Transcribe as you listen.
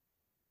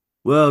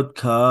World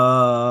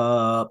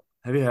Cup.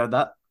 Have you heard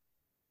that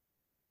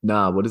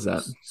Nah, what is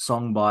that?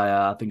 song by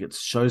I think it's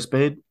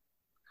Showspeed,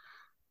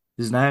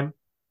 his name?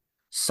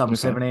 Some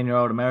Okay.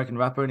 17-year-old American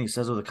rapper, and he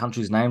says all the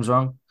countries' names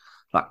wrong.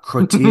 Like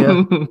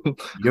Croatia,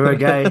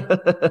 Uruguay,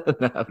 No,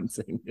 I haven't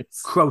seen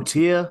this.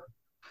 Croatia.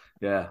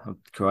 Yeah,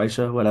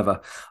 Croatia,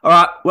 whatever. All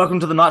right, welcome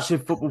to the Night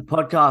Shift Football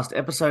Podcast,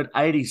 episode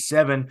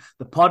 87.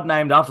 The pod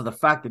named after the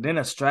fact that in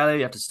Australia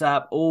you have to stay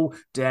up all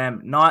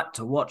damn night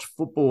to watch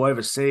football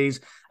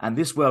overseas, and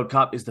this World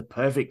Cup is the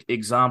perfect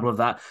example of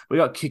that. We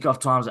got kickoff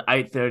times at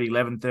 8:30,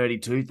 11:30,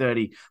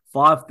 2:30,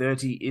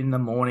 5:30 in the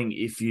morning,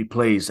 if you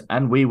please,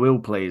 and we will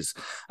please.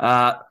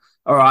 All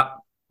right,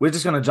 we're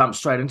just going to jump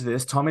straight into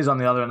this. Tommy's on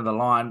the other end of the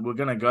line. We're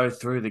going to go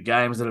through the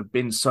games that have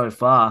been so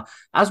far.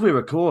 As we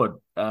record,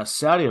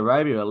 Saudi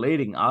Arabia are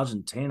leading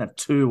Argentina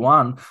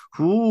 2-1.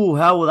 Ooh,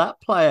 how will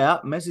that play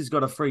out? Messi's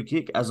got a free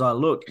kick as I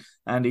look,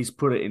 and he's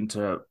put it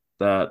into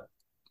the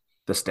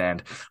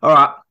stand. All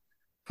right,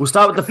 we'll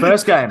start with the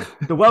first game.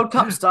 The World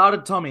Cup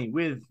started, Tommy,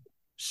 with,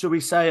 should we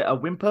say, a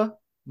whimper,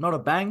 not a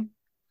bang?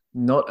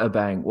 Not a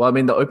bang. Well, I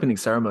mean, the opening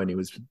ceremony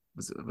was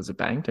a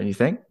bang, don't you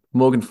think?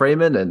 Morgan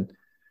Freeman and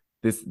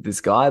this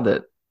guy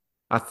that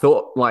I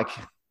thought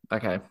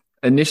okay.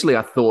 Initially,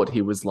 I thought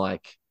he was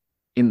like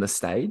in the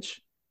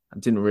stage. I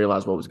didn't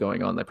realize what was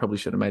going on. They probably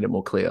should have made it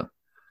more clear.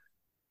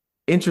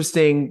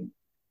 Interesting,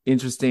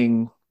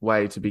 interesting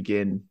way to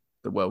begin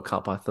the World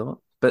Cup, I thought.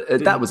 But that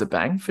Didn't, was a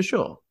bang for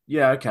sure.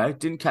 yeah, okay.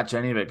 Didn't catch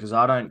any of it because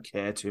I don't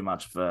care too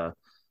much for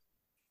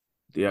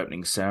the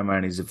opening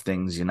ceremonies of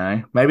things, you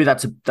know. Maybe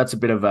that's a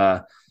bit of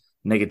a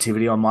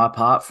negativity on my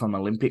part from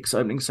Olympics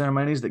opening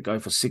ceremonies that go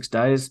for 6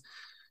 days,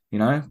 you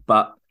know.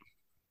 But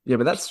Yeah,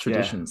 but that's yeah,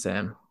 tradition,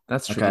 Sam.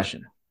 That's okay,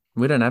 tradition.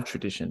 We don't have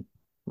tradition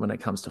when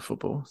it comes to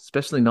football,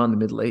 especially not in the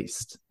Middle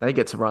East. They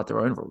get to write their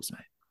own rules,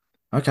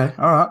 mate. okay,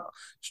 all right.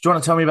 Do you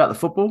want to tell me about the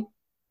football?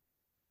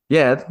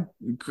 Yeah,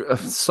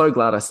 so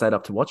glad I stayed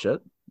up to watch it.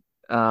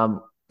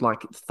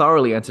 Like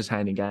thoroughly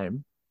entertaining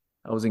game.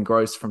 I was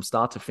engrossed from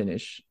start to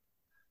finish.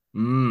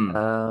 Mm,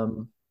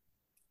 Um,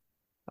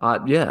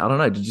 yeah, I don't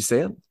know. Did you see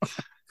it?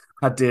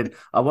 I did.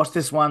 I watched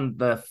this one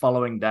the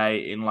following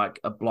day in like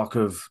a block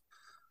of.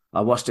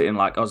 I watched it in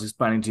like I was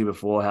explaining to you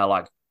before how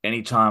like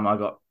anytime I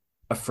got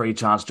a free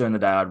chance during the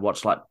day, I'd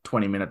watch like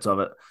 20 minutes of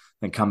it,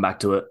 then come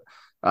back to it.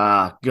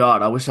 God,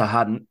 I wish I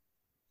hadn't.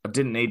 I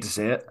didn't need to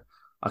see it.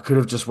 I could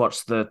have just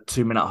watched the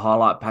 2 minute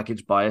highlight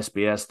package by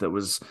SBS that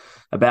was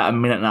about a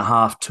minute and a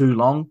half too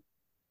long,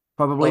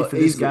 probably Oh, for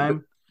this easily.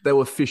 game. They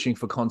were fishing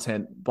for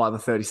content by the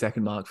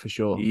 30-second mark for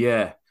sure.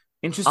 Yeah.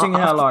 Interesting how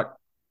After like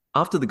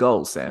after the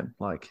goal, Sam.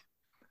 Like,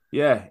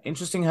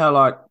 interesting how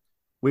like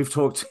we've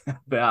talked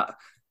about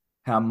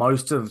how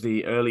most of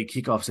the early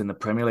kickoffs in the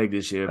Premier League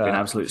this year have been uh,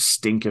 absolute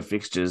stinker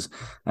fixtures.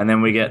 And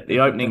then we get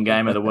the opening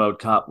game of the World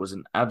Cup was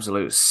an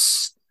absolute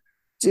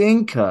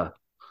stinker.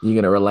 you're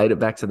gonna relate it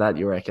back to that,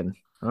 you reckon?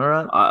 All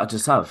right. I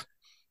just have.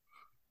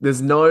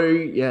 There's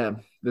no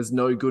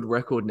good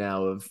record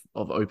now of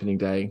opening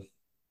day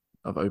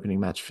of opening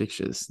match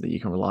fixtures that you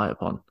can rely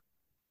upon.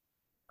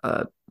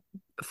 Uh,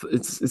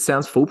 it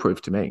sounds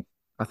foolproof to me.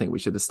 I think we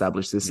should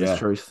establish this as Yeah.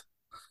 truth.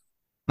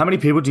 How many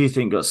people do you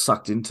think got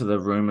sucked into the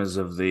rumors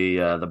of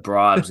the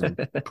bribes and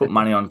put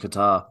money on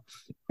Qatar?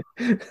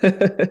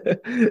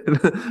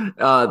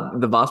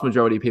 The vast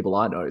majority of people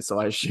I know, so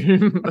I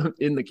assume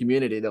in the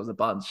community there was a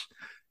bunch.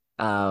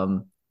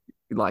 Um,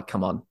 like,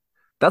 come on,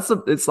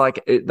 it's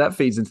like that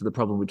feeds into the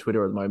problem with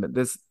Twitter at the moment.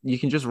 You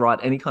can just write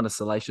any kind of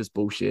salacious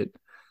bullshit,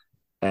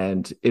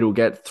 and it'll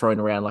get thrown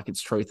around like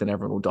it's truth, and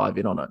everyone will dive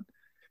in on it.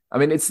 I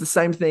mean, it's the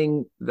same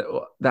thing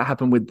that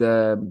happened with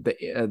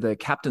the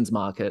captains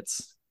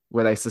markets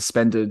where they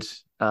suspended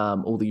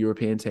all the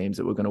European teams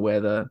that were going to wear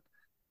the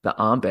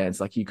armbands.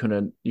 Like you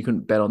couldn't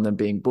bet on them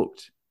being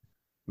booked,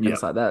 and Yeah.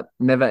 it's like that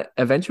never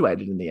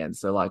eventuated in the end.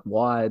 So like,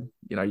 why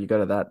you go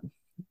to that?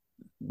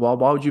 Why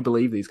would you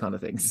believe these kind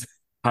of things?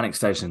 Panic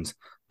stations.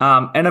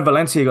 Enner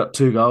Valencia got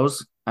 2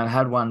 goals and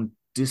had one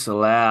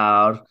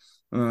disallowed.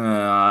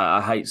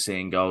 I hate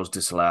seeing goals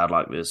disallowed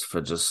like this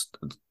for just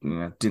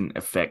didn't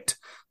affect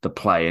the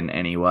play in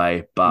any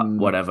way, but Mm.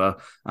 whatever.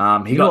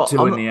 He You know got what?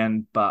 two in the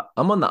end, but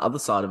I'm on the other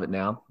side of it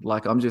now.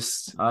 Like I'm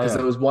just oh because yeah,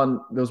 there was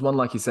one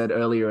like you said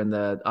earlier in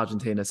the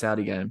Argentina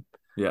Saudi game,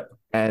 yeah,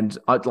 and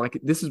I like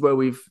this is where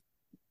we've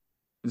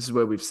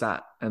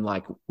sat, and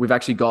like we've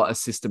actually got a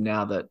system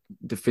now that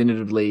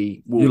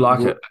definitively you like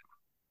will. it.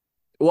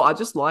 Well, I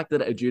just like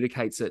that it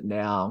adjudicates it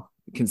now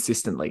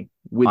consistently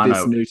with I this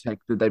know, new tech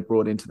that they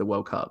brought into the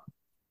World Cup.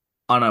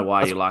 I know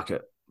why That's you like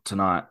it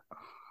tonight.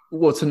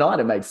 well tonight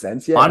it makes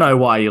sense. I Yeah, know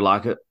why you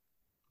like it.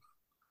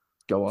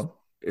 go on.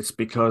 It's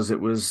because it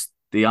was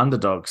the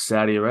underdog,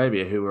 Saudi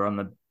Arabia, who were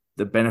on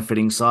the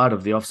benefiting side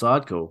of the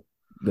offside call.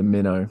 The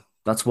minnow.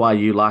 That's why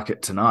you like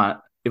it tonight.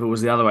 If it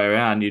was the other way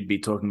around, you'd be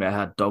talking about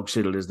how dog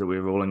shit it is that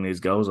we're rolling these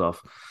goals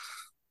off,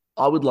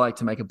 I would like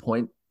to make a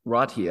point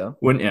right here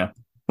wouldn't you?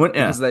 Wouldn't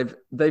because you?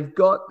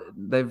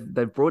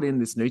 they've brought in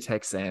this new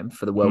tech Sam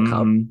for the World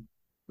Cup, Mm-hmm.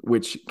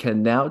 which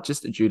can now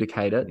just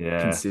adjudicate it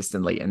Yeah.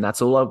 consistently, and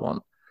that's all I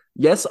want.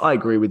 Yes, I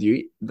agree with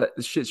you. That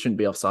shit shouldn't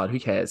be offside. Who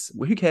cares?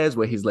 Who cares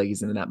where his leg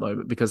is in that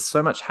moment? Because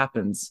so much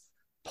happens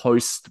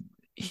post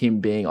him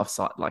being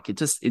offside. Like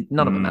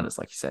none of it Mm, matters,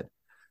 like you said.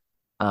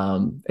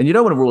 And you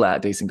don't want to rule out a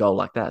decent goal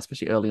like that,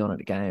 especially early on in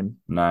the game.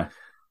 no,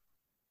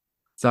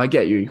 So I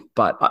get you,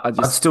 but I'd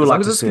still as long like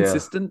as to it's see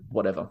consistent,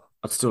 whatever.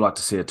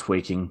 a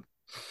tweaking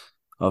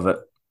of it.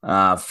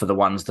 For the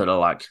ones that are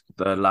like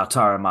the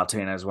Lautaro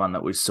Martinez one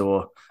that we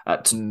saw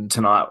at Mm.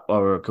 tonight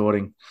while we're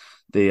recording,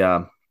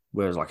 the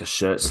where it's like a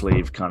shirt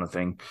sleeve kind of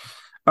thing.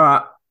 All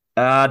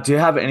right. Do you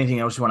have anything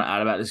else you want to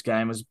add about this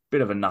game? It was a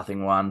bit of a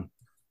nothing one.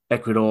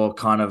 Ecuador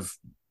kind of.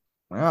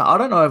 Well, I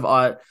don't know if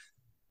I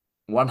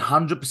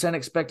 100%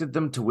 expected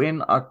them to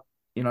win. I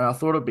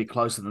thought it'd be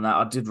closer than that.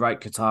 I did rate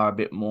Qatar a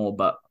bit more,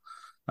 but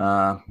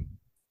uh,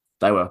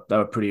 they were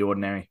pretty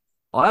ordinary.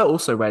 I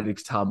also rated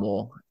Qatar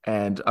more,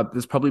 and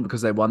it's probably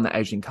because they won the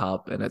Asian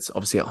Cup, and it's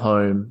obviously at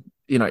home.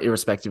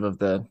 Irrespective of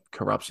the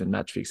corruption,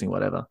 match fixing,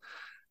 whatever.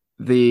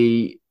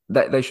 They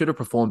should have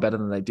performed better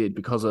than they did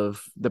because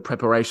of the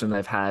preparation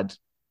they've had.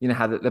 You know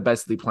how they're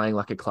basically playing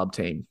like a club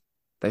team.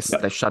 They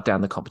Yep. shut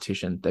down the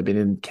competition. They've been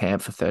in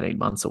camp for 13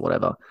 months or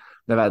whatever.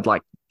 They've had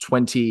like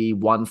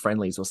 21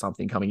 friendlies or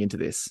something coming into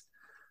this.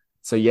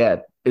 So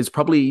yeah, it's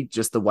probably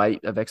just the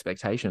weight of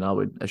expectation, I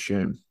would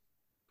assume.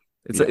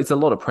 Yeah. It's a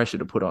lot of pressure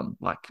to put on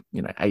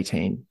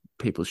 18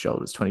 people's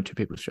shoulders, 22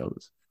 people's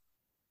shoulders.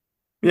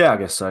 Yeah, I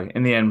guess so.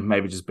 In the end,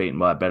 maybe just beaten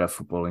by a better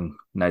footballing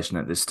nation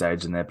at this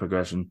stage in their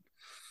progression.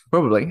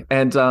 Probably.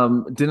 And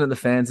didn't the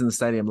fans in the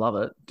stadium love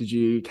it? Did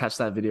you catch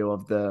that video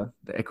of the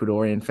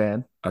Ecuadorian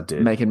fan I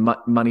did. making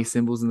money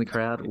symbols in the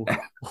crowd?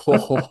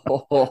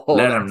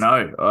 Let them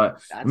know.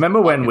 That's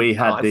Remember when fucking we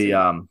had the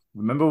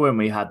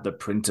icy.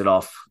 printed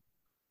off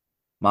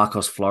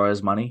Marcos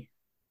Flores money?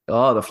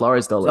 Oh, the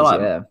Flores Is that dollars, like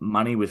yeah.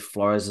 money with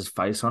Flores's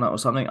face on it or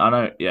something? I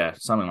know, yeah,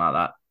 something like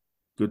that.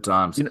 Good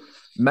times. You know,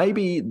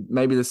 maybe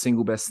the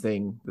single best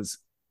thing was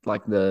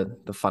like the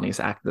funniest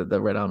act that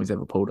the Red Army's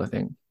ever pulled. I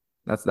think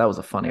that was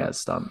a funny Yeah. ass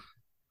stunt.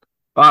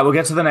 All right, we'll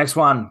get to the next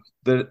one.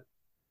 The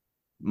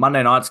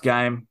Monday night's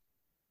game,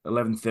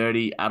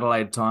 11:30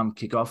 Adelaide time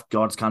kickoff,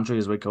 God's country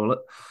as we call it.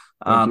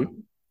 Thank Um,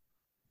 you.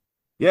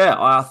 yeah,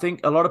 I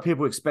think a lot of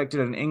people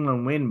expected an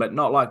England win, but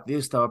not like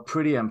this. They were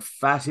pretty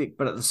emphatic,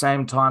 but at the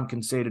same time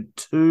conceded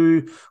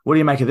two. What do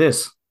you make of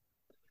this?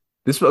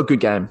 This was a good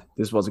game.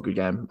 This was a good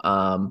game.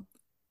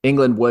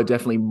 England were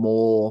definitely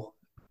more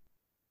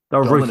They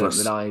were dominant than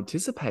ruthless. I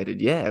anticipated.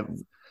 Yeah,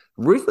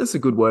 ruthless is a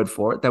good word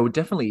for it. They were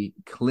definitely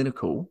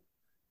clinical,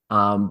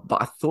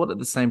 but I thought at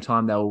the same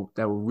time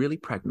they were really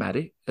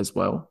pragmatic as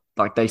well.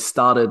 Like they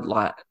started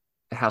like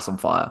a house on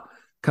fire,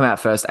 come out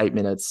first 8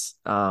 minutes,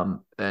 and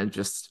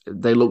just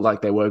they looked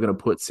like they were going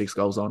to put 6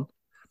 goals on,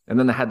 and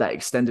then they had that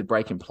extended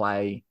break in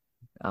play.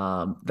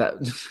 That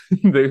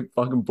the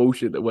fucking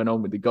bullshit that went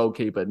on with the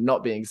goalkeeper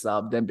not being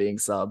subbed, then being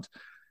subbed.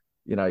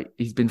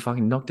 He's been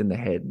fucking knocked in the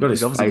head. Got He's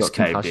his obviously face got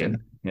caved concussion.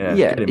 in. Yeah,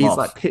 Yeah, get him he's off.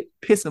 like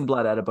piss and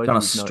blood out of both On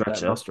of a his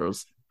stretcher.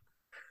 nostrils.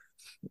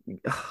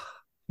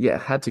 Yeah,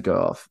 had to go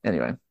off.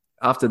 Anyway,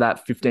 after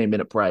that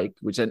 15-minute break,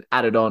 which then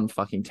added on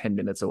fucking 10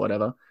 minutes or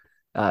whatever,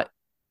 uh,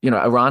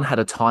 Iran had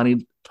a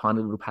tiny,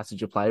 tiny little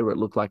passage of play where it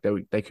looked like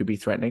they could be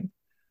threatening.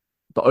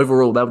 But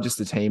overall, they were just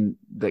a team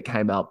that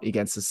came up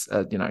against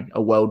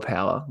a world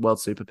power, world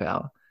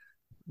superpower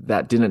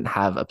that didn't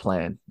have a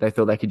plan. They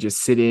thought they could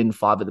just sit in,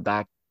 five at the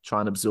back,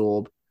 try and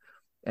absorb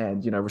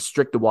and,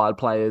 restrict the wide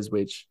players,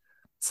 which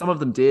some of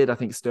them did. I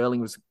think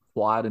Sterling was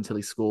quiet until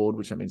he scored,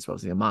 which I mean is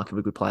obviously a mark of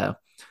a good player.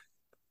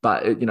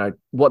 But,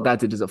 what that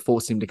did is it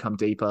forced him to come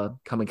deeper,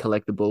 come and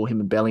collect the ball. Him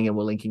and Bellingham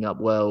were linking up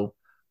well.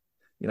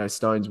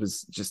 Stones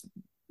was just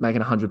making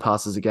 100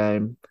 passes a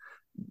game.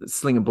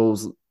 Slinging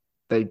balls,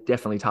 they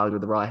definitely targeted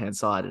the right-hand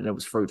side, and it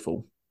was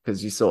fruitful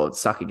because you saw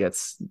Saka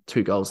gets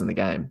 2 goals in the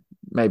game,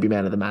 maybe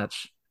man of the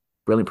match.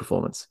 Brilliant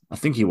performance. I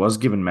think he was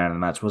given man of the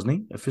match, wasn't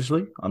he?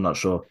 Officially? I'm not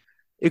sure.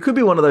 It could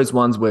be one of those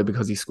ones where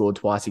because he scored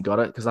twice, he got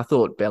it. Because I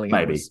thought Bellingham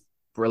Maybe. was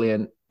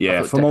brilliant. I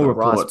Yeah, thought from all Declan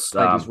Rice reports,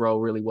 played his role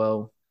really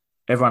well.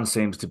 everyone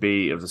seems to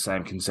be of the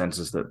same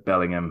consensus that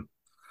Bellingham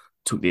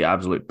took the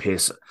absolute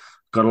piss.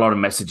 Got a lot of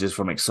messages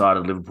from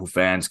excited Liverpool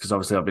fans because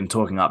obviously I've been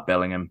talking up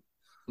Bellingham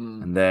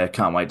Mm. and they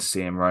can't wait to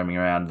see him roaming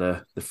around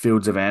the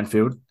fields of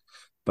Anfield.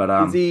 But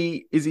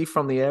Is he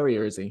from the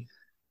area? Is he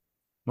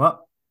what?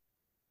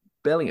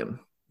 Bellingham?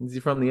 Is he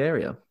from the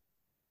area?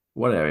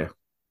 What area?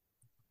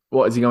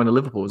 What is he going to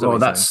Liverpool? Is that Well,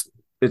 what you're saying?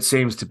 it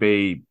seems to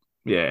be,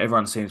 yeah,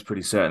 everyone seems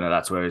pretty certain that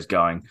that's where he's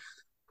going.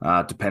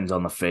 Depends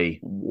on the fee.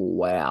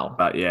 Wow.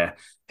 But yeah,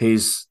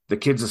 the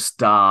kid's a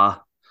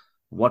star.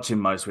 Watch him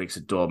most weeks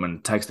at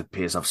Dortmund. Takes the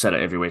piss. I've said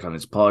it every week on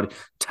this pod.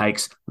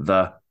 Takes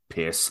the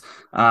piss.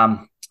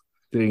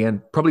 Did it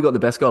again. Probably got the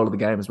best goal of the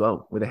game as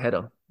well with a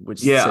header,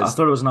 which Yeah, I says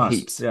thought it was nice.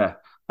 heaps. Yeah.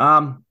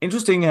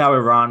 Interesting how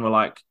Iran were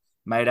like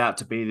made out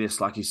to be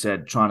this, like you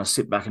said, trying to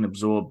sit back and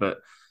absorb, but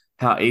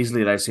how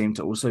easily they seem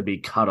to also be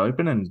cut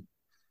open and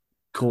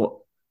caught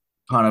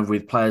kind of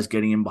with players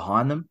getting in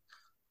behind them.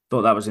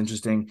 Thought that was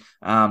interesting.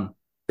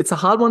 It's a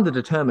hard one to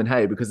determine,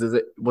 hey, because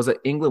was it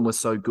England was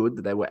so good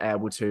that they were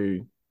able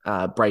to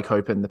break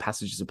open the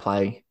passages of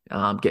play,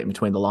 get in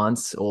between the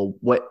lines, or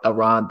what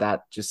around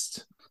that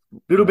just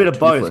Little bit of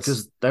both, toothless.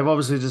 because they've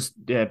obviously just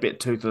a bit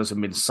toothless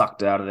and been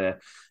sucked out of there,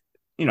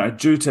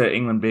 due to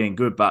England being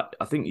good. But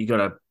I think you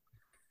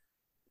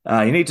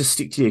need to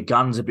stick to your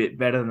guns a bit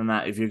better than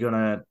that if you're going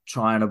to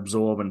try and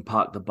absorb and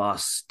park the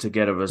bus to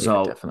get a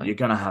result. Definitely. You're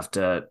going to have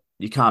to.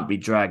 You can't be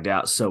dragged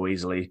out so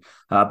easily.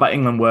 But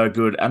England were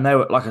good, and they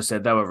were, like I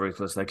said, they were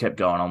ruthless. They kept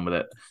going on with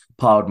it,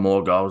 piled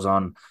more goals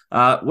on.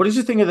 What did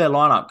you think of their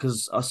lineup?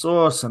 Because I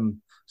saw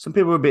some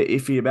people were a bit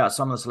iffy about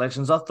some of the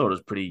selections. I thought it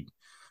was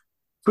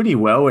pretty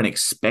well an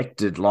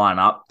expected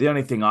lineup. The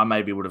only thing I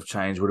maybe would have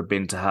changed would have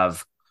been to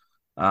have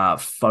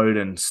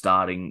Foden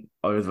starting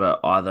over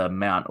either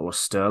Mount or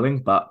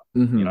Sterling. But,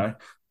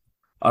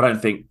 I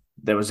don't think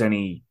there was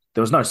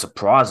no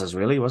surprises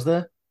really, was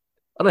there?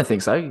 I don't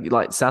think so.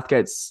 Like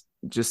Southgate's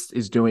just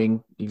is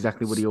doing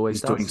exactly what he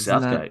always does. Doing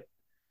Southgate.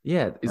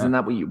 Isn't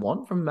that what you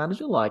want from a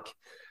manager? Like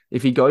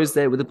if he goes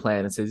there with a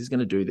plan and says he's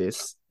going to do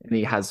this and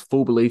he has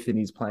full belief in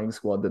his playing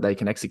squad that they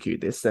can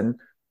execute this, then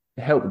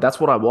help. That's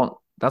what I want.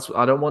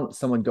 I don't want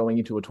someone going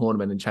into a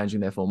tournament and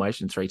changing their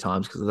formation 3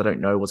 times because they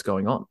don't know what's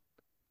going on.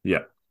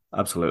 Yeah,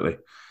 absolutely.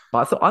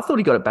 But I thought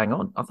he got it bang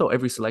on. I thought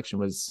every selection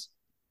was,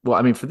 well,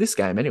 I mean, for this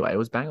game anyway, it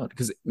was bang on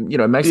because,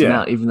 Mason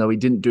Mount, even though he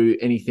didn't do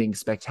anything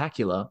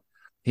spectacular,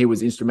 he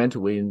was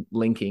instrumental in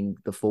linking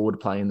the forward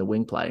play and the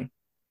wing play.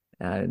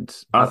 And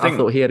I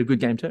thought he had a good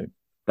game too.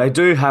 They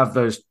do have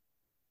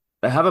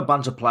they have a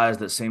bunch of players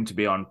that seem to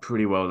be on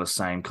pretty well the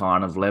same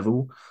kind of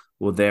level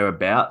or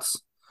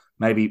thereabouts.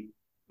 Maybe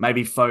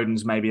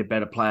Foden's maybe a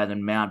better player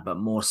than Mount, but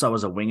more so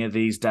as a winger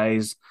these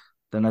days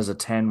than as a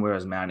 10,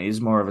 whereas Mount is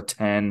more of a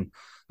 10.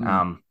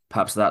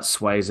 Perhaps that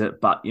sways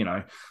it. But,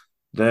 the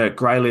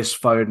Grealish,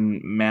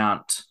 Foden,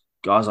 Mount,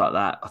 guys like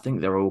that, I think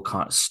they're all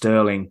kind of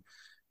Sterling.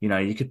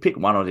 You could pick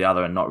one or the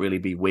other and not really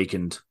be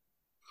weakened.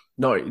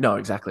 No,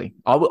 exactly.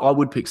 I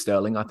would pick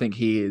Sterling. I think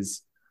he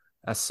is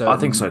a certain I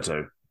think so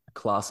too.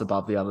 Class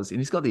above the others. And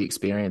he's got the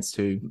experience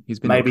too. He's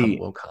been maybe, in a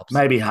couple World Cups.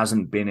 Maybe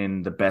hasn't been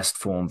in the best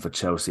form for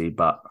Chelsea,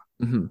 but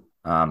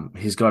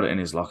he's got it in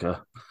his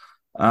locker.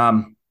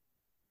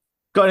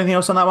 Got anything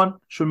else on that one?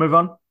 Should we move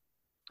on?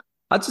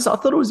 I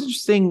thought it was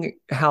interesting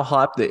how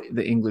hyped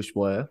the English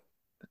were.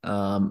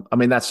 I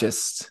mean, that's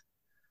just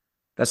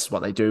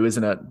what they do,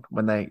 isn't it?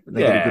 When they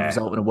get a good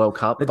result in a World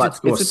Cup. But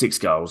it's 6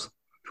 goals.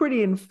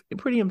 Pretty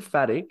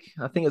emphatic.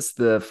 I think it's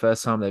the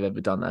first time they've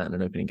ever done that in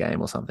an opening game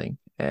or something.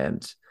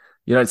 And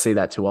you don't see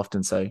that too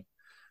often. So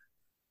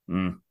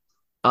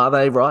are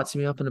they right to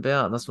be up and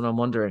about? That's what I'm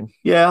wondering.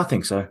 Yeah, I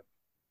think so.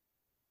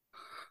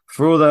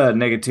 For all the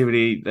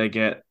negativity they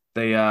get,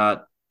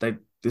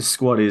 this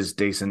squad is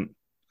decent,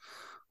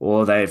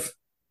 or they've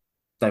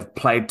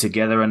played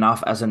together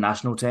enough as a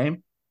national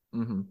team.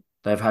 Mm-hmm.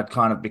 They've had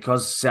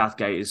because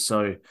Southgate is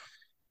so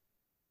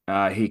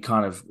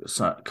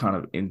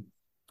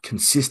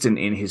consistent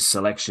in his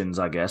selections,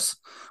 I guess,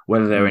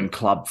 whether they're in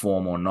club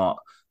form or not,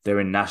 they're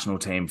in national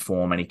team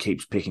form, and he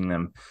keeps picking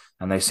them,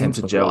 and they seem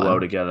to gel well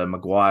together.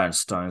 Maguire and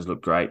Stones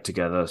look great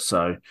together.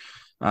 So,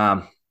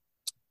 onwards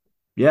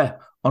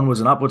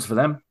and upwards for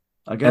them,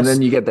 I guess. And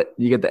then you get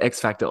the X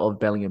factor of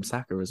Bellingham,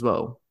 Saka as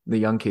well. The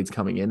young kids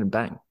coming in and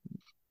bang.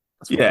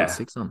 That's what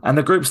 6 on. And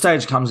the group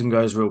stage comes and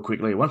goes real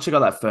quickly. Once you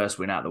got that first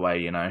win out of the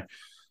way,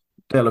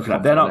 they're looking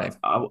up. They're not.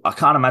 I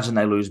can't imagine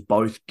they lose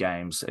both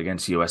games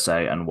against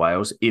USA and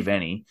Wales, if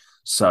any.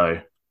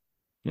 So,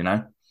 put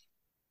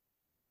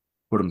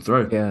them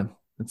through. Yeah,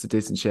 it's a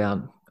decent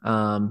shout.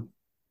 I'd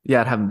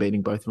have them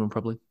beating both of them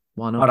probably.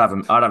 Why not?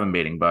 I'd have them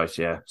beating both.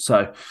 Yeah.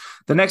 So,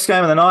 the next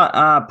game of the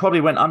night probably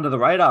went under the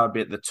radar a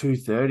bit. The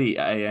 2:30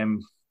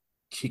 a.m.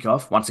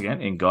 kickoff once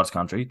again in God's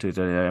country, 2:30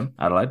 a.m.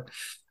 Adelaide.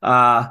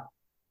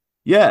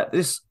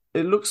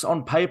 It looks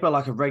on paper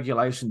like a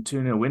regulation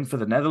 2-0 win for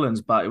the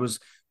Netherlands, but it was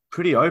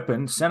pretty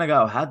open.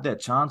 Senegal had their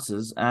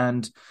chances,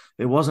 and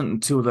it wasn't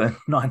until the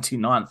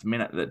 99th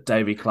minute that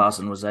Davy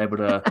Klaassen was able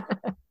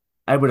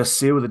to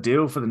seal the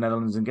deal for the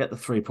Netherlands and get the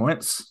 3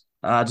 points.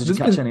 Did you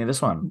catch any of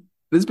this one?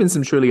 There's been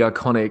some truly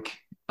iconic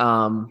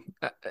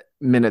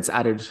minutes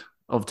added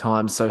of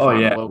time so far. Oh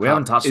yeah, we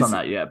haven't touched on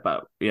that yet,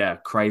 but yeah,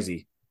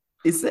 crazy.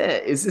 Is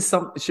this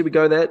some? Should we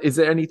go there? Is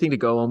there anything to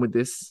go on with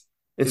this?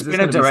 It's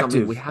been a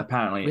directive,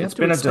 apparently. It's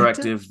been a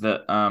directive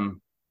that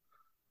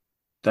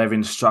they've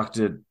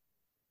instructed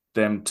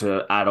them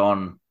to add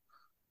on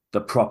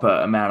the proper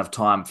amount of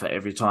time for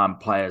every time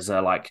players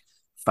are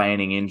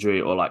feigning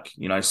injury or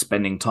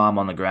spending time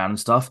on the ground and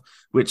stuff,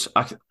 which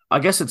I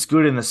guess it's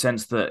good in the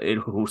sense that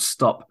it will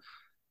stop.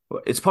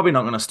 It's probably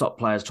not going to stop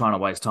players trying to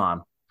waste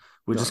time.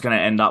 We're just going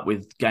to end up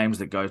with games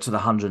that go to the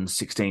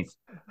 116th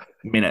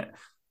minute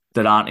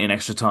that aren't in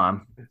extra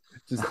time.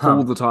 Just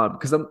all the time.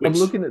 Because I'm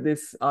looking at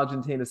this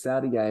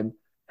Argentina-Saudi game,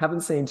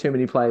 haven't seen too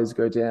many players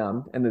go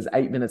down, and there's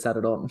 8 minutes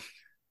added on.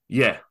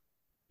 Yeah.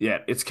 Yeah,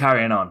 it's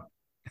carrying on.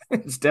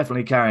 It's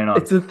definitely carrying on.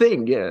 It's a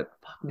thing, yeah.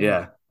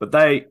 Yeah, but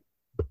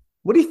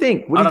what do you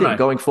think? What do you think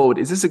going forward?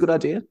 Is this a good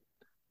idea?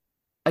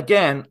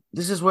 Again,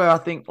 this is where I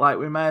think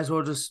we may as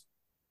well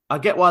I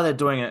get why they're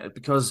doing it,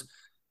 because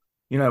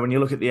you know, when you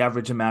look at the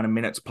average amount of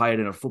minutes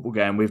played in a football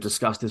game, we've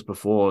discussed this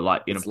before,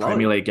 like in It's a low.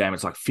 Premier League game,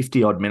 it's like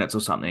 50 odd minutes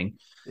or something.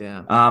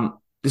 Yeah.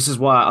 This is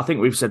why I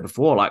think we've said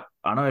before, like,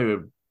 I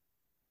know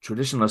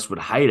traditionalists would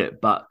hate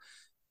it, but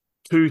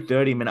 2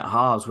 30-minute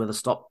halves where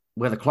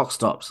the clock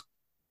stops.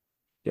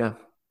 Yeah.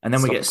 And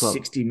then we Stop get the clock.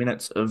 60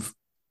 minutes of,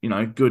 you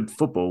know, good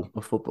football.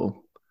 Of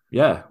football.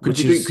 Yeah. Could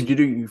you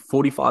do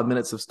 45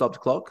 minutes of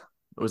stopped clock?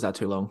 Or is that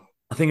too long?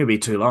 I think it'd be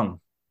too long.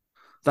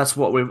 That's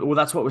what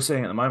we're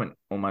seeing at the moment,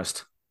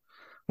 almost,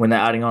 when they're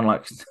adding on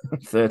like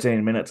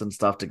 13 minutes and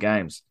stuff to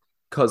games.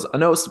 Because I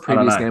know it's the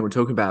previous game we're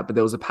talking about, but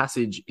there was a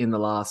passage in the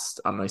last,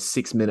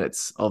 6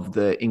 minutes of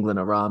the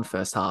England-Iran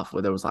first half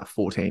where there was like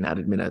 14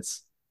 added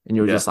minutes. And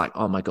you were just like,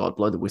 oh my God,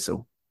 blow the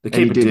whistle. The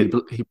keeper did.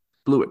 He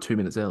blew it 2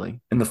 minutes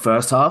early. In the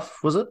first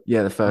half, was it?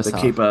 Yeah, the first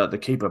half. The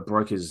keeper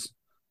broke his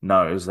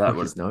nose.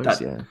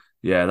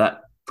 Yeah,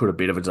 that put a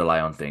bit of a delay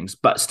on things.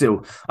 But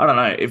still, I don't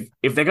know.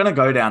 If they're going to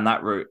go down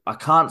that route, I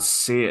can't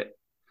see it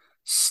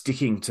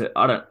sticking to.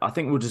 I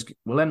think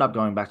we'll end up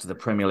going back to the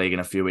Premier League in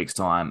a few weeks'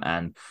 time,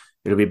 and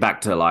it'll be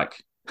back to like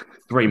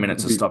 3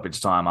 minutes of stoppage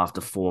time after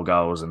 4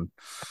 goals and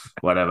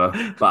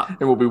whatever. But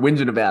and we'll be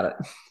whinging about it.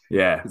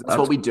 Yeah, that's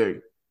what we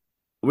do.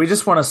 We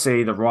just want to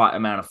see the right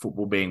amount of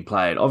football being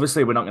played.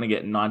 Obviously, we're not going to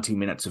get 90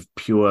 minutes of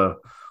pure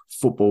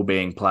football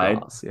being played.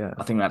 Yeah.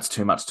 I think that's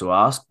too much to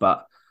ask,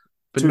 but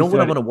no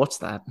one want to watch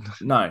that.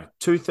 No,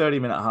 2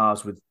 30-minute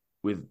halves with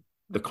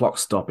the clock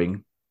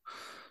stopping,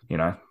 you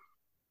know.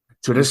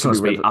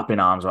 Traditionalists be up in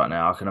arms right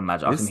now. I can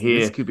imagine.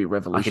 This could be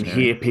revolutionary. I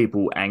can hear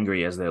people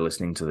angry as they're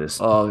listening to this.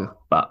 Oh,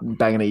 but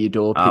banging at your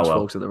door,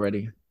 pitchforks at the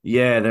ready.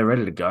 Yeah, they're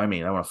ready to go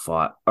me. They want to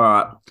fight. All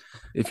right.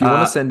 If you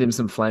want to send him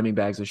some flaming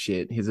bags of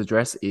shit, his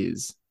address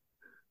is.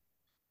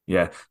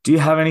 Yeah. Do you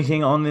have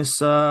anything on this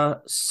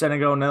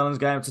Senegal-Netherlands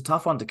game? It's a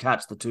tough one to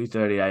catch, the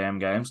 2:30 a.m.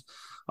 games.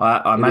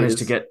 I managed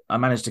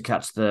to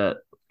catch the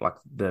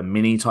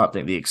mini type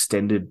thing, the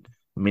extended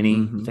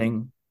mini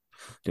thing.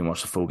 Didn't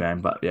watch the full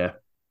game, but yeah.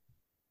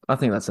 I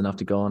think that's enough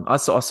to go on. I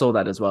saw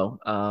that as well.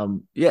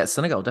 Yeah,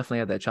 Senegal definitely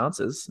had their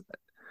chances.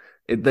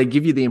 They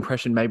give you the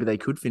impression maybe they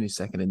could finish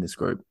second in this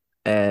group.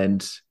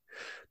 And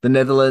the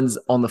Netherlands,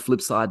 on the flip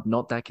side,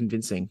 not that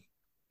convincing.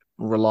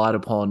 Relied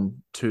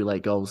upon 2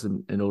 late goals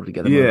in order to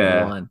get them over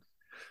the line.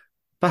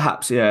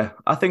 Perhaps, yeah.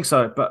 I think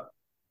so, but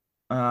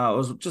it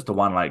was just the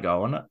 1 late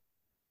goal, wasn't it?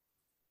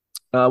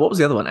 What was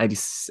the other one?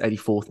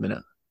 84th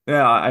minute.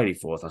 Yeah,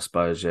 84th, I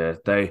suppose, yeah.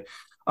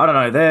 I don't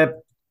know,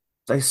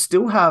 they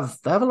have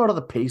a lot of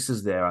the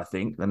pieces there, I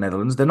think, the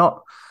Netherlands. They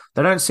don't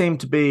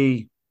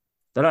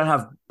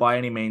have by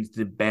any means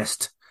the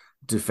best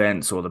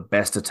defense or the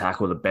best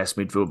attack or the best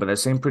midfield, but they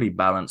seem pretty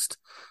balanced.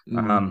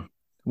 I don't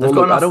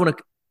want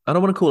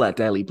to call out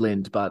Daley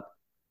Blind, but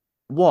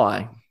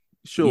why?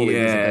 Surely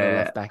he's a better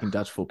left back in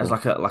Dutch football. As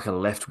like a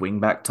left wing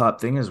back type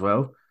thing as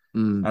well.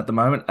 At the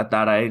moment, at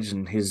that age,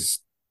 and his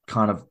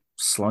kind of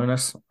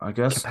slowness, I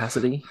guess.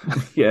 Capacity.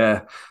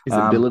 Yeah. His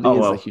ability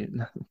as a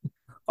human.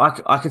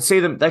 I could see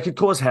them. They could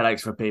cause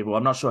headaches for people.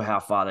 I'm not sure how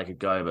far they could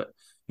go, but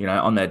you know,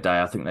 on their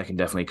day, I think they can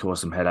definitely cause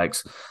some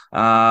headaches.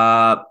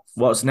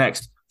 What's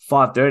next?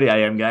 5:30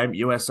 a.m. game.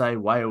 USA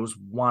Wales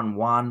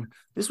 1-1.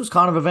 This was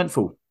kind of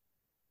eventful.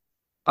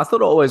 I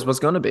thought it always was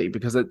going to be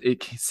because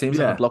it seems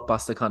like a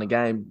blockbuster kind of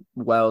game.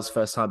 Wales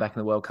first time back in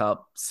the World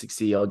Cup,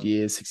 60-odd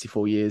years,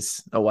 64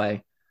 years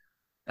away.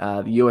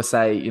 The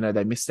USA, you know,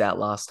 they missed out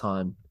last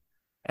time,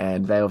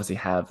 and they obviously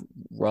have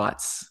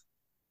wrongs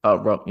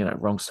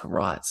to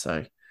right.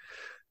 So,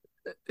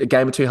 a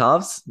game of 2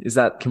 halves.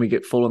 Can we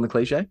get full on the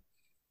cliche?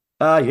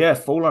 Yeah,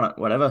 full on it.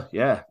 Whatever.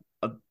 Yeah,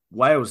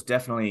 Wales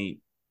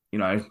definitely, you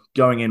know,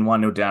 going in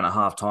 1-0 down at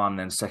half time,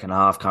 then second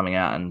half coming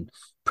out and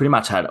pretty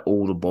much had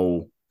all the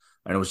ball.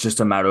 And it was just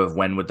a matter of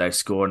when would they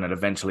score, and it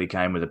eventually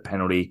came with a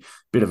penalty,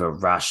 bit of a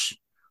rash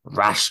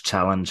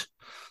challenge.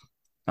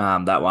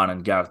 That one,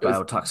 and Gareth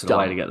Bale tucks it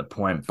away to get the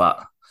point,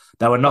 but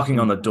they were knocking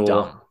on the door.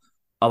 Dumb.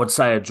 I would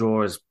say a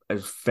draw is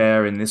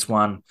fair in this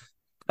one.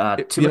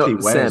 Timothy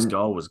Weah's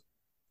goal was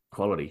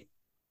quality.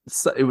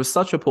 It was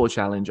such a poor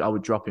challenge. I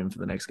would drop him for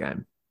the next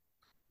game.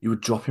 You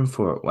would drop him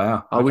for it?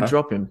 Wow. I would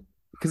drop him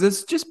because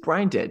it's just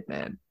brain dead,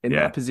 man. In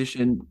that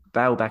position,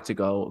 Bale back to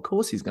goal. Of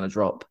course he's going to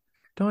drop.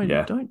 Don't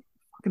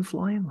fucking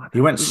fly in like that.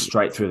 He went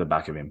straight through the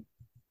back of him.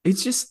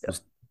 It's just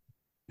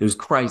it was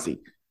crazy.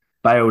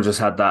 Bale just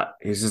had that.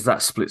 He's just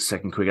that split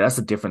second quicker. That's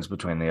the difference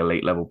between the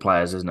elite level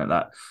players, isn't it?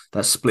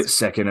 That split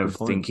second of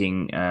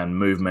thinking and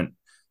movement,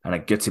 and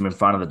it gets him in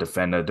front of the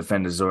defender.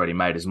 Defender's already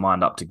made his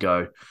mind up to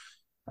go.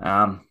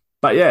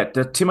 But yeah,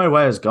 the Timo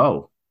Weah's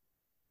goal,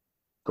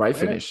 great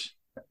finish.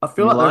 I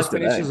feel like those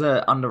finishes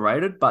are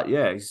underrated, but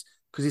yeah,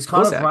 because he's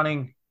kind of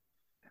running.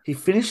 He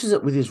finishes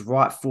it with his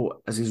right foot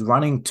as he's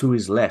running to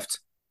his left.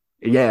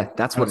 Yeah,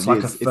 that's what it's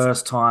like a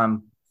first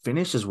time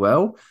finish as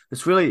well.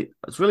 It's really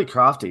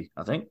crafty,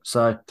 I think.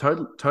 So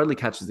totally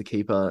catches the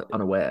keeper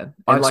unaware.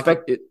 I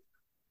expect it.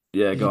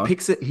 Yeah,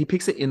 he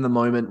picks it in the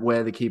moment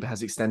where the keeper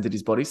has extended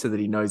his body so that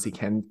he knows he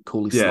can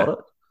coolly slot it.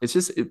 It's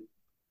just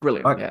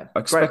brilliant. I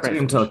expected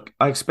him to.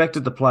 I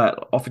expected the player.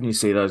 Often you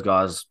see those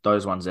guys,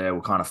 those ones there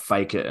will kind of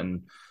fake it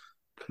and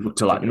Looked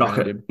to to like get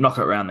around him. knock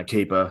it around the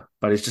keeper,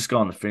 but he's just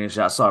gone the finish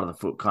outside of the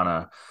foot, kind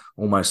of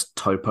almost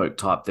toe poke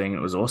type thing.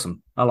 It was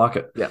awesome. I like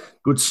it. Yeah,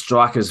 Good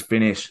strikers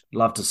finish.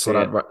 Love to see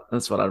it.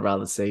 that's what I'd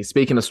rather see.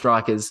 Speaking of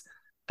strikers,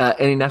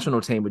 any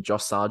national team with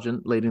Josh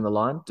Sargent leading the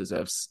line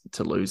deserves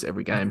to lose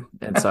every game,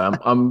 and so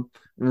I'm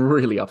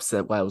really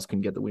upset Wales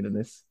couldn't get the win in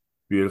this.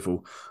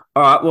 Beautiful.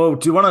 All right. Well,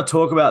 do you want to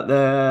talk about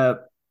the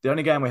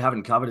only game we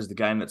haven't covered is the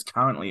game that's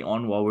currently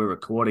on while we're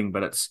recording,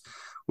 but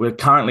we're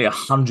currently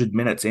 100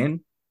 minutes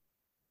in.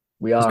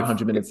 We are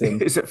 100 minutes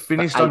in. Is it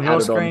finished on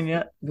your screen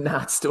yet?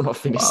 Nah, it's still not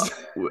finished.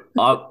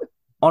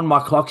 On my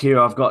clock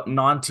here, I've got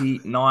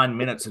 99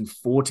 minutes and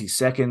 40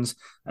 seconds,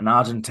 and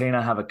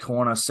Argentina have a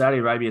corner. Saudi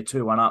Arabia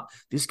 2-1 up.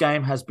 This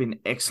game has been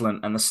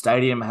excellent, and the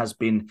stadium has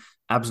been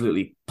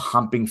absolutely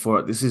pumping for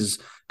it.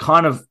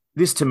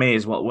 This to me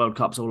is what World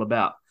Cup's all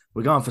about.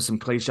 We're going for some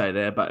cliche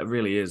there, but it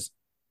really is.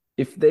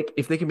 If there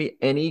can be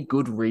any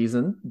good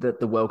reason that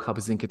the World Cup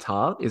is in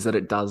Qatar, is that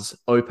it does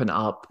open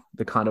up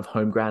the kind of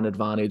home ground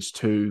advantage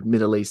to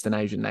Middle East and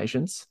Asian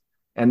nations.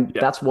 And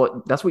that's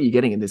what you're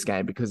getting in this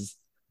game, because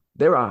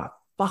there are a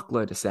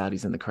fuckload of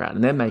Saudis in the crowd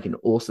and they're making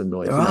awesome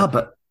noise. There are,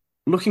 but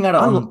looking at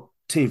it on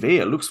TV,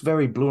 it looks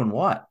very blue and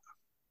white.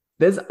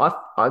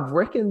 I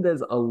reckon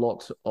there's a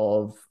lot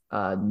of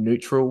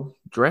neutral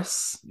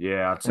dress.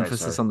 Yeah, I'd say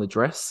emphasis so. on the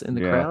dress in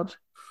the crowd.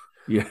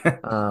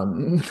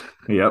 Yeah.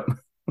 Yep.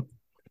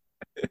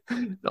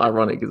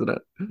 Ironic, isn't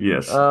it?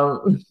 Yes.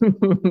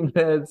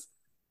 There's,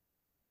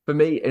 for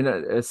me, in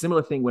a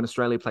similar thing when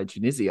Australia played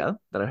Tunisia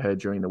that I heard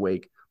during the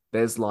week,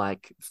 there's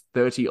like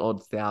 30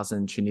 odd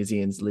thousand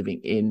Tunisians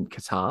living in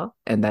Qatar,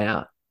 and they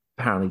are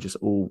apparently just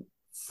all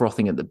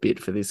frothing at the bit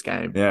for this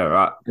game. Yeah,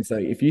 right. And so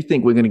if you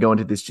think we're going to go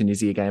into this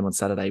Tunisia game on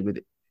Saturday with,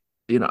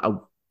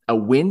 a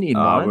win in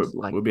mind,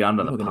 we'll be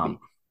under the pump.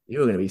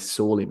 You're going to be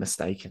sorely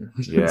mistaken.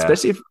 Yeah.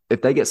 Especially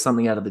if they get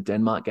something out of the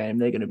Denmark game,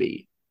 they're going to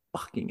be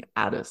fucking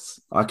at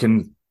us. I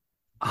can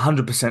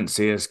 100%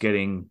 see us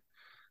getting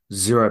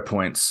 0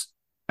 points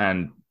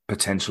and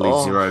potentially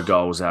 0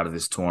 goals out of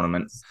this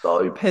tournament.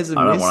 So pessimistic.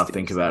 I don't want to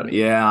think about it.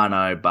 Yeah, I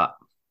know, but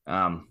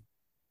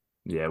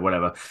yeah,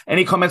 whatever.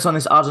 Any comments on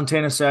this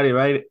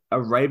Argentina-Saudi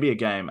Arabia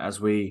game as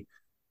we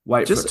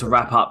wait for it to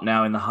wrap up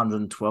now in the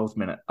 112th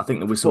minute? I think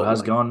the whistle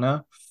has gone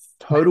now.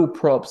 Total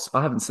props.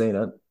 I haven't seen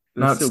it.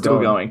 It's still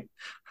going.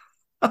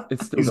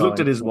 It's still He's going. looked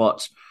at his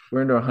watch.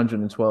 We're into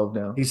 112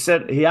 now. He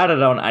said he had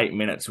it on 8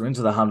 minutes. We're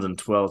into the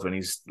 112th and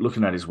he's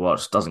looking at his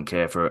watch. Doesn't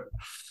care for it.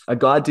 A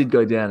guy did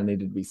go down and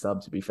needed to be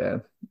subbed, to be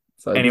fair.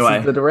 So anyway, this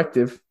is the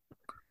directive.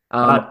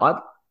 I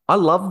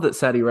love that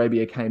Saudi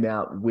Arabia came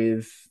out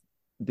with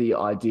the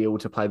ideal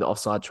to play the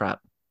offside trap.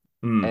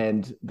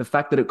 And the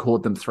fact that it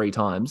caught them 3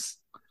 times,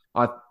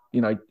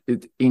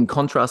 in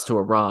contrast to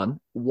Iran,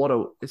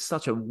 it's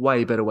such a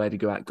way better way to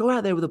go out. Go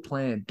out there with a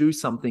plan. Do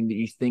something that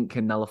you think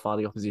can nullify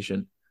the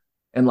opposition.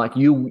 And like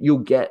you'll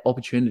get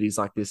opportunities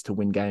like this to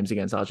win games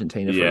against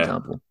Argentina, for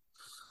example.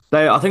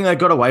 I think they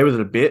got away with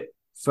it a bit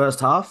first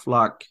half.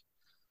 Like,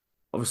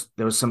 obviously,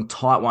 there was some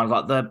tight ones,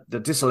 like the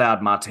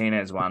disallowed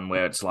Martinez one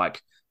where it's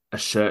like a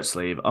shirt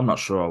sleeve. I'm not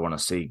sure I want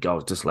to see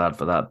goals disallowed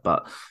for that,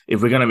 but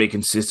if we're going to be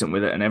consistent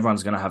with it and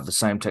everyone's going to have the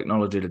same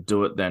technology to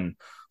do it, then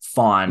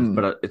fine.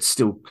 But I'd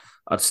still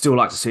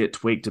like to see it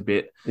tweaked a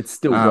bit. It's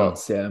still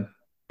rots, yeah.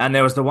 And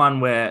there was the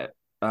one where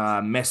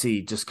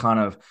Messi just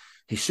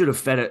he should have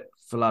fed it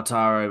for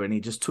Lautaro, and he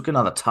just took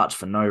another touch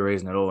for no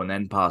reason at all and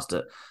then passed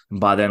it.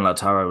 And by then,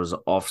 Lautaro was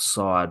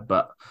offside.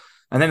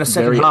 And then the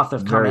second half,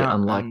 they've come out.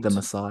 Unlike the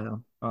Messiah.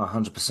 Oh,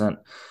 100%.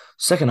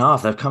 Second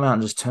half, they've come out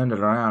and just turned it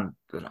around.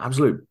 An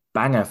absolute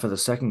banger for the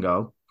second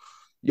goal.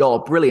 Yo,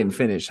 brilliant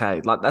finish.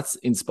 Hey, like that's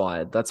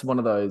inspired. That's one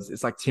of those.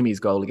 It's like Timmy's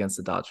goal against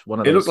the Dutch.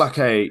 It looked like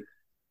a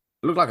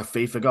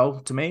FIFA goal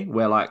to me,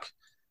 where like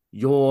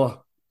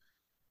your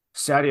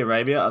Saudi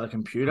Arabia are the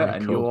computer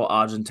and you're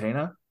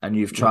Argentina, and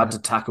you've tried to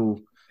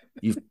tackle.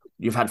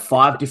 You've had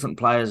 5 different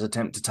players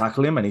attempt to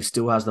tackle him, and he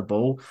still has the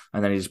ball,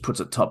 and then he just puts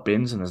it top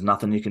bins, and there's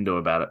nothing you can do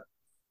about it.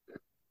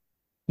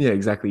 Yeah,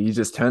 exactly. You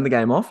just turn the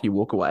game off. You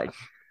walk away.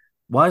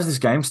 Why is this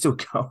game still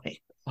going?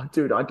 Oh,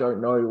 dude, I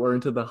don't know. We're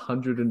into the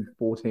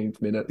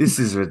 114th minute. This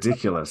is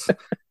ridiculous.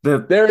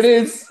 There it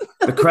is.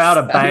 The crowd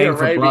are baying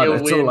for blood.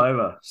 It's all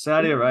over.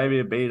 Saudi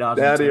Arabia beat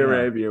Argentina. Saudi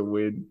Arabia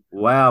win.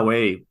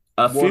 Wowee.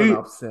 What an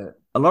upset.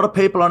 A lot of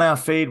people on our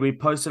feed, we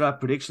posted our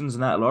predictions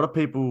and that. A lot of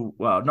people,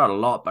 well, not a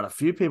lot, but a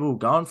few people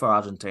going for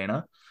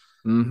Argentina,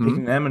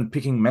 picking them and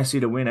picking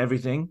Messi to win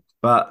everything.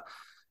 But,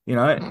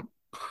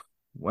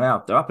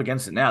 wow, they're up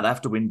against it now. They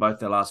have to win both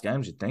their last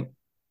games, you'd think.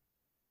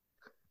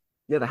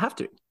 Yeah, they have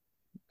to.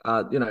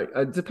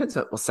 It depends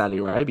on what Saudi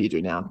Arabia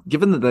do now.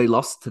 Given that they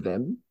lost to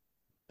them,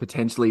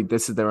 potentially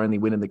this is their only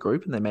win in the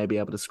group and they may be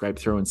able to scrape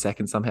through in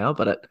second somehow,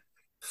 but it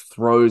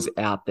throws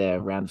out their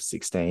round of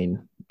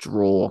 16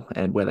 draw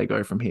and where they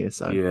go from here.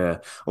 So yeah.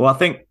 Well, I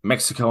think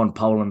Mexico and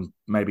Poland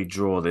maybe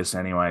draw this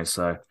anyway.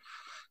 So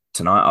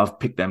tonight I've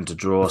picked them to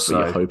draw. That's what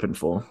you're hoping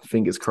for.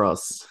 Fingers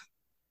crossed.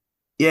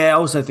 Yeah, I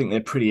also think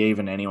they're pretty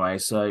even anyway.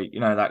 So,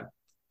 that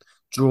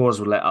draws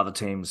would let other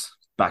teams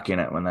back in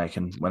it when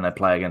they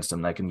play against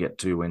them, they can get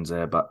 2 wins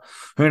there. But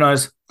who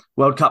knows?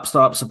 World Cup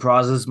style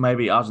surprises.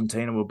 Maybe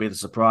Argentina will be the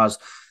surprise.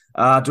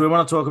 Do we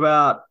want to talk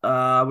about?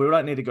 We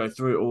don't need to go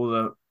through all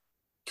the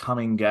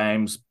coming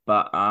games,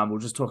 but we'll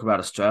just talk about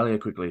Australia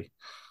quickly.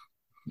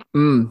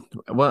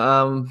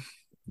 Well,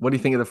 what do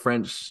you think of the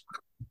French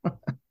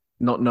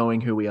not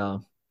knowing who we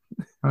are?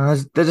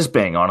 They're just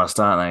being honest,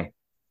 aren't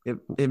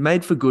It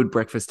made for good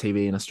breakfast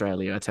TV in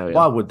Australia, I tell they? you.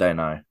 Why would they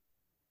know?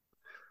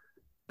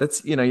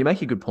 That's, you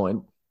make a good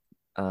point.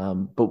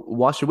 But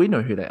why should we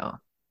know who they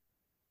are?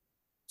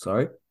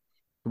 Sorry,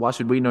 Why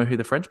should we know who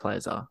the French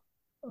players are?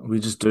 we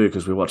just do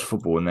because we watch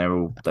football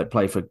and they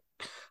play for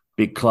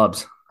big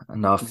clubs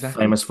and are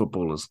Exactly. famous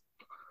footballers.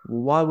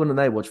 Why wouldn't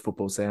they watch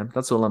football, Sam?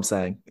 That's all I'm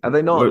saying. Are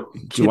they not?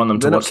 Do you want them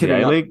to they're not watch the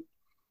kidding A up? League?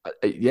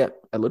 Yeah,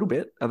 a little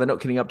bit. Are they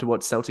not kidding up to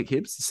watch Celtic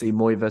Hibs to see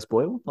Moy versus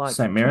Boyle? Like,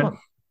 St. come Mirren? on.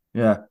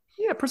 Yeah.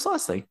 Yeah,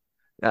 precisely.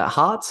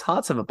 Hearts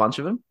have a bunch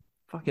of them.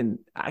 Fucking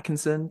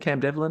Atkinson, Cam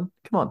Devlin.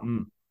 Come on.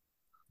 Mm.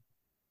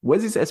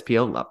 Where's his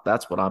SPL love?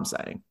 That's what I'm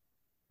saying.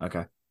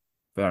 Okay.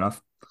 Fair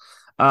enough.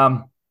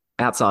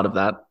 Outside of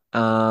that,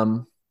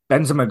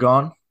 Benzema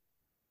gone.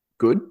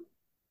 good.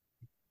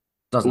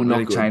 Doesn't not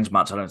really good. change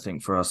much, I don't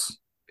think, for us.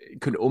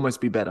 It could almost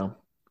be better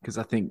because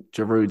I think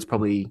Giroud's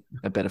probably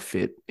a better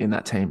fit in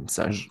that team.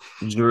 So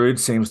Giroud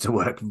seems to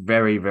work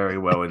very, very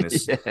well in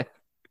this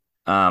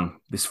yeah.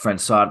 this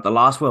French side. The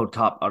last World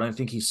Cup, I don't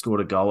think he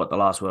scored a goal at the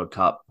last World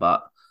Cup,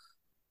 but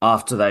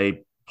after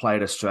they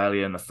played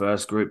Australia in the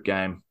first group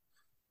game,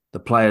 the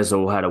players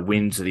all had a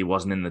whinge that he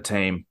wasn't in the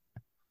team.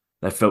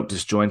 They felt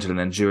disjointed, and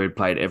then Giroud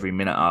played every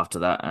minute after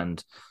that,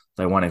 and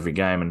they won every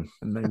game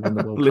and they won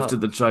the World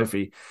lifted Cup. the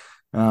trophy.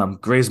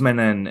 Griezmann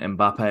and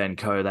Mbappe and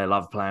co, they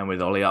love playing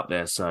with Ollie up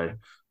there. So,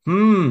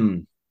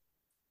 Do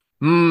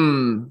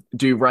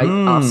you rate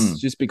us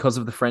just because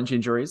of the French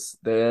injuries?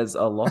 There's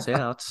a lot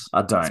out.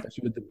 I don't.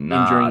 Especially with the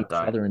injuring each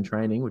don't. other in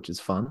training, which is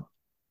fun.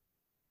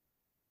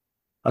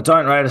 I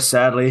don't rate us,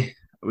 sadly.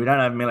 We don't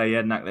have Mila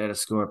Jednak there to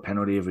score a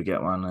penalty if we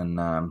get one.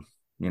 And,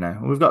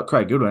 we've got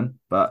Craig Goodwin,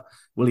 but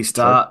will he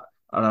start? True.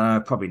 I don't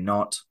know. Probably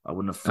not. I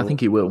wouldn't have thought. I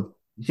think he will.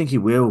 You think he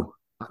will?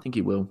 I think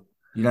he will.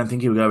 You don't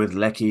think he'll go with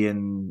Lecky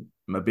and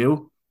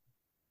Mobile?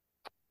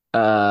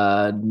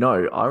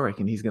 No, I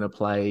reckon he's going to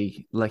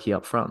play Lecky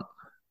up front.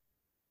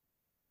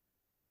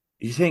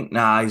 You think?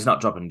 Nah, he's not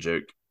dropping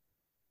Duke.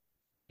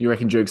 You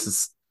reckon Duke's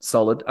is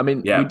solid? I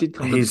mean, we did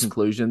come to the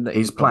conclusion that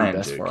he's playing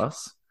best Duke. For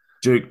us.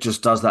 Duke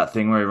just does that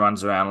thing where he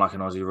runs around like an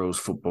Aussie rules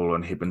football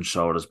and hip and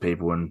shoulders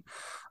people, and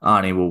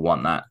Arnie will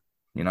want that.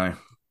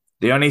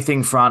 The only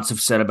thing France have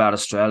said about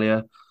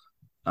Australia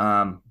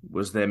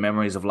was their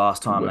memories of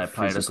last time they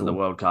played us at the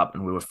World Cup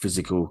and we were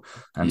physical.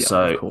 And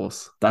so, of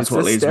course, that's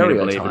what leads me to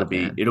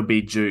believe it'll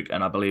be Duke,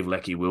 and I believe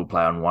Lecky will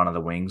play on one of the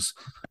wings.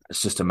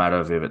 It's just a matter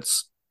of if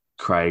it's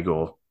Craig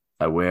or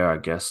Aware, I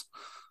guess.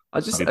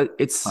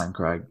 It's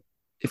Craig.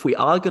 If we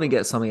are going to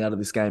get something out of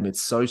this game,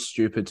 it's so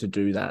stupid to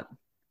do that,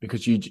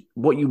 because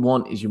what you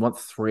want is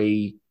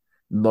 3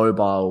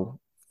 mobile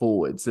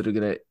forwards that are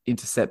going to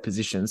intercept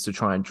positions to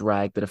try and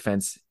drag the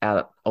defense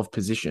out of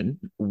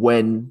position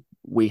when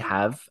we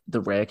have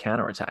the rare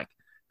counter-attack.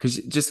 Because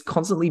just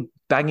constantly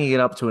banging it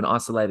up to an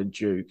isolated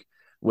Duke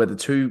where the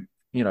two,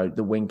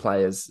 the wing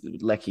players,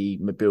 Lecky,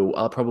 Mobile,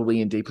 are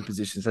probably in deeper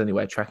positions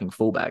anyway, tracking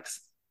fullbacks.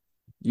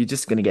 You're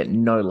just going to get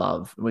no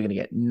love. We're going to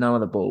get none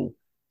of the ball,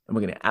 and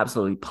we're going to get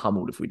absolutely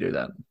pummeled if we do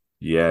that.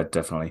 Yeah,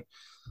 definitely.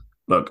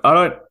 Look,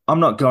 I'm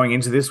not going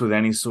into this with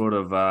any sort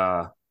of,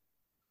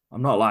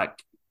 I'm not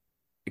like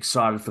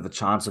excited for the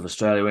chance of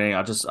Australia winning.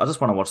 I just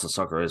want to watch the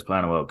Socceroos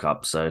playing a World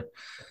Cup. So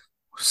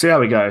see how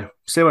we go.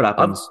 See what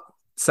happens.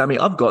 Sammy,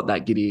 I've got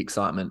that giddy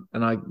excitement,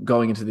 and I'm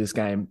going into this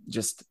game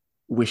just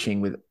wishing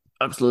with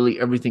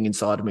absolutely everything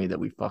inside of me that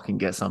we fucking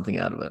get something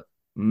out of it.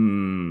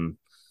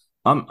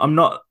 I'm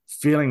not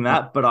feeling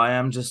that, but I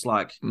am just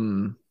like,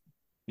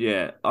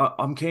 yeah,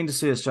 I'm keen to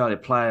see Australia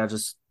play.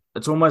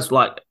 It's almost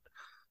like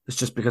it's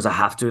just because I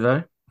have to,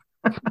 though.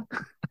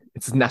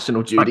 It's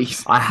national duty.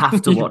 I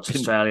have to watch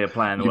Australia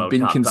play in the World Cup.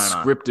 You've been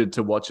conscripted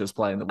to watch us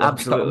play in the World Cup.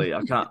 Absolutely.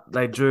 I can't.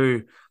 They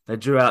drew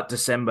out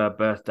December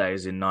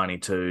birthdays in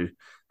 '92,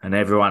 and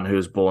everyone who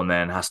was born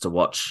then has to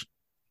watch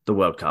the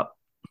World Cup.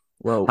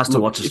 Well, has to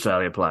watch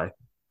Australia play.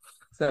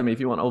 Sammy, if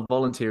you want, I'll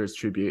volunteer as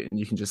tribute, and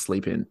you can just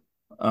sleep in.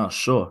 Oh,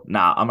 sure.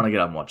 Nah, I'm gonna get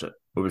up and watch it.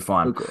 We'll be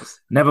fine. Of course.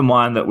 Never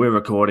mind that we're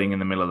recording in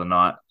the middle of the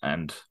night,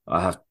 and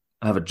I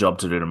have a job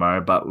to do tomorrow.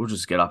 But we'll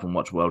just get up and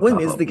watch World Cup. When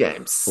is the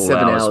game? 7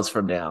 hours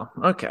from now.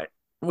 Okay,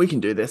 we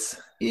can do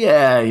this.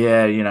 Yeah.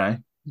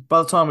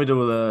 By the time we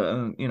do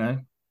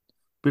the,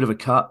 bit of a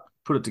cut,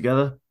 put it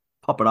together,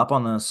 pop it up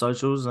on the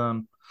socials.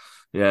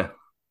 Yeah,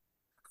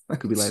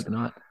 could be late at the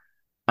night.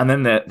 And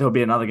then there'll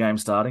be another game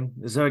starting.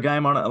 Is there a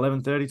game on at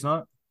 11:30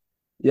 tonight?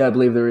 Yeah, I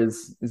believe there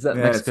is. Is that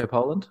Mexico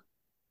Poland?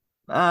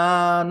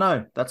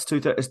 No, that's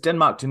 2:30. It's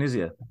Denmark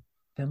Tunisia.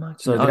 They're marching.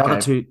 So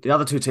Okay. the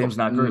other two teams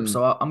in our group. Mm,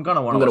 So I'm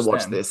gonna want I'm to gonna watch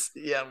watch them. this.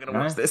 Yeah, I'm You gonna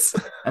watch know, this.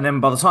 and then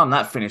by the time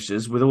that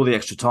finishes, with all the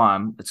extra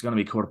time, it's going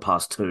to be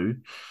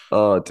 2:15.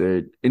 Oh,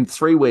 dude. In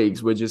 3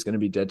 weeks, we're just gonna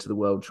be dead to the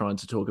world trying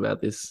to talk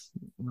about this.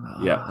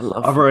 Yeah, I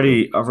love football.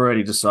 I've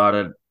already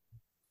decided.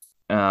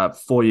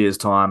 4 years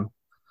time,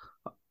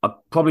 I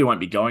probably won't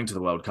be going to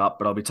the World Cup,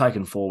 but I'll be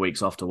taking 4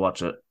 weeks off to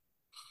watch it.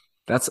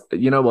 That's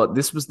you know what?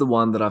 This was the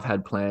one that I've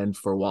had planned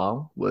for a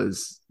while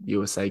was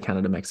USA,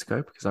 Canada,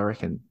 Mexico, because I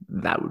reckon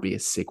that would be a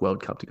sick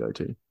World Cup to go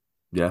to.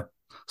 Yeah,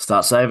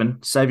 start saving,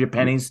 save your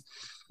pennies,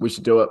 We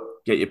should do it.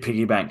 get your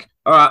piggy bank.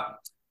 All right,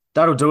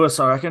 that'll do us,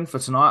 I reckon, for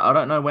tonight. I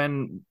don't know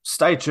when.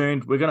 Stay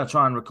tuned. We're going to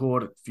try and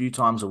record a few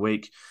times a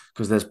week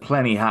because there's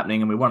plenty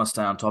happening and we want to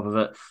stay on top of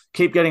it.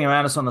 Keep getting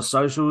around us on the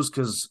socials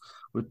because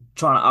we're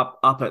trying to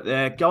up it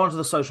there. Go onto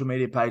the social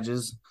media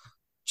pages,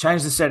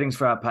 change the settings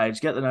for our page,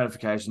 get the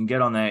notification,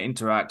 get on there,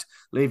 interact,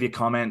 leave your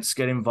comments,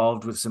 get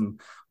involved with some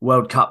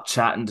World Cup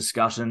chat and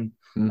discussion.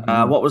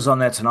 Mm-hmm. What was on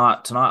there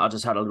tonight? Tonight, I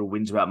just had a little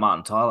whinge about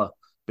Martin Tyler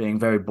being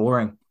very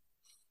boring.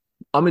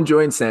 I'm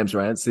enjoying Sam's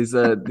rants. These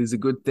are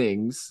good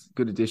things,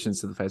 good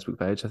additions to the Facebook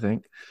page, I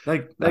think. They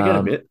get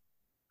a bit.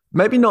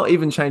 Maybe not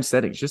even change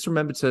settings. Just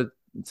remember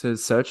to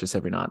search us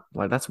every night.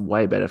 Like that's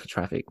way better for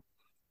traffic.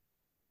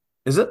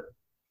 Is it?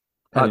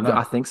 How do you know?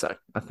 I think so.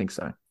 I think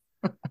so.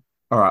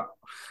 All right.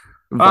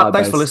 All right.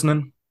 Thanks for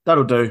listening.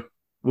 That'll do.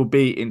 We'll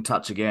be in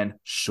touch again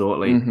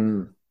shortly.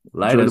 Mm-hmm.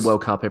 Later. Enjoy the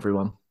World Cup,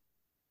 everyone.